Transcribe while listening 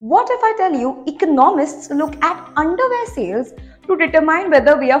What if I tell you economists look at underwear sales to determine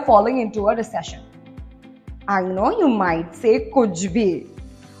whether we are falling into a recession? I know you might say kuch bhi.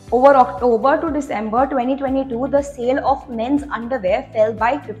 Over October to December 2022, the sale of men's underwear fell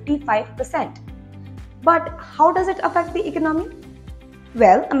by 55%. But how does it affect the economy?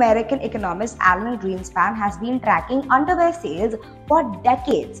 Well, American economist Alan Greenspan has been tracking underwear sales for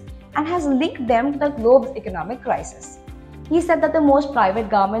decades and has linked them to the globe's economic crisis. He said that the most private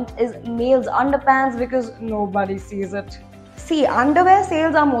garment is male's underpants because nobody sees it. See, underwear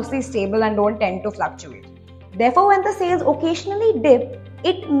sales are mostly stable and don't tend to fluctuate. Therefore, when the sales occasionally dip,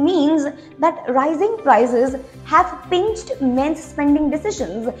 it means that rising prices have pinched men's spending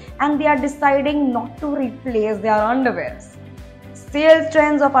decisions and they are deciding not to replace their underwears. Sales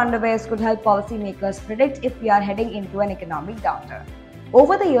trends of underwears could help policymakers predict if we are heading into an economic downturn.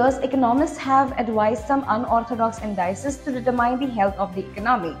 Over the years, economists have advised some unorthodox indices to determine the health of the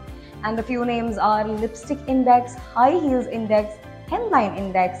economy. And a few names are lipstick index, high heels index, hemline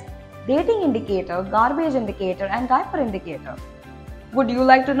index, dating indicator, garbage indicator, and diaper indicator. Would you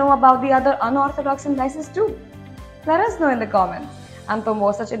like to know about the other unorthodox indices too? Let us know in the comments. And for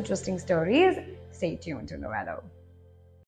more such interesting stories, stay tuned to Novello.